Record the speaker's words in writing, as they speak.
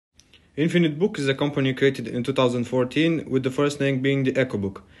Infinite Book is a company created in 2014 with the first name being the Echo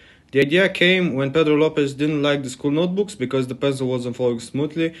Book. The idea came when Pedro Lopez didn't like the school notebooks because the pencil wasn't flowing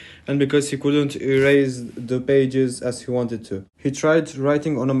smoothly and because he couldn't erase the pages as he wanted to. He tried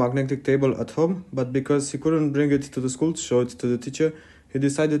writing on a magnetic table at home, but because he couldn't bring it to the school to show it to the teacher, he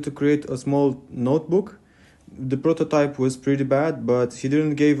decided to create a small notebook. The prototype was pretty bad, but he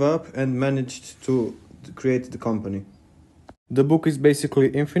didn't give up and managed to create the company. The book is basically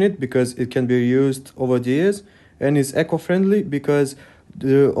infinite because it can be used over the years, and is eco-friendly because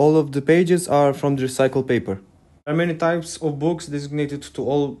all of the pages are from the recycled paper. There are many types of books designated to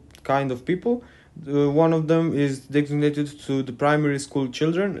all kind of people. One of them is designated to the primary school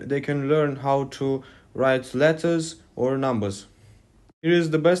children. They can learn how to write letters or numbers. Here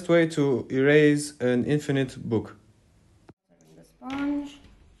is the best way to erase an infinite book. The sponge,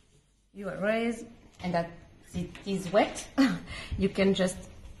 you erase, and that it is wet, you can just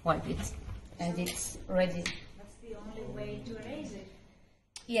wipe it, and it's ready. That's the only way to erase it.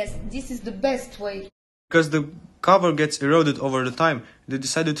 Yes, this is the best way. Because the cover gets eroded over the time, they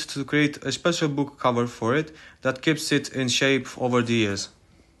decided to create a special book cover for it that keeps it in shape over the years.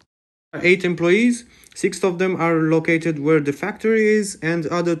 There are 8 employees, 6 of them are located where the factory is, and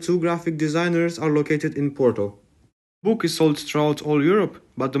other 2 graphic designers are located in Portugal. The book is sold throughout all Europe,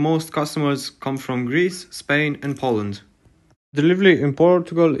 but the most customers come from Greece, Spain and Poland. Delivery in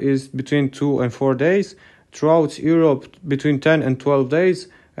Portugal is between 2 and 4 days, throughout Europe between 10 and 12 days,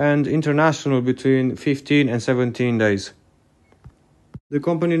 and international between 15 and 17 days. The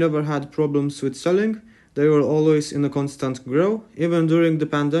company never had problems with selling. They were always in a constant growth. Even during the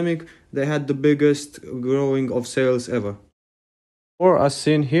pandemic, they had the biggest growing of sales ever. Or as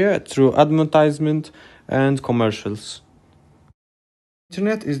seen here, through advertisement and commercials.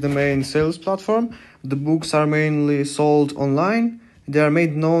 Internet is the main sales platform. The books are mainly sold online. They are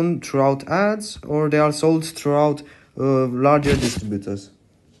made known throughout ads, or they are sold throughout larger distributors.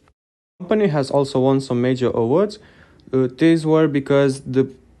 The company has also won some major awards. These were because the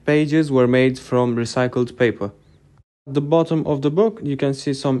pages were made from recycled paper. At the bottom of the book, you can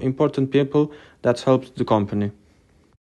see some important people that helped the company.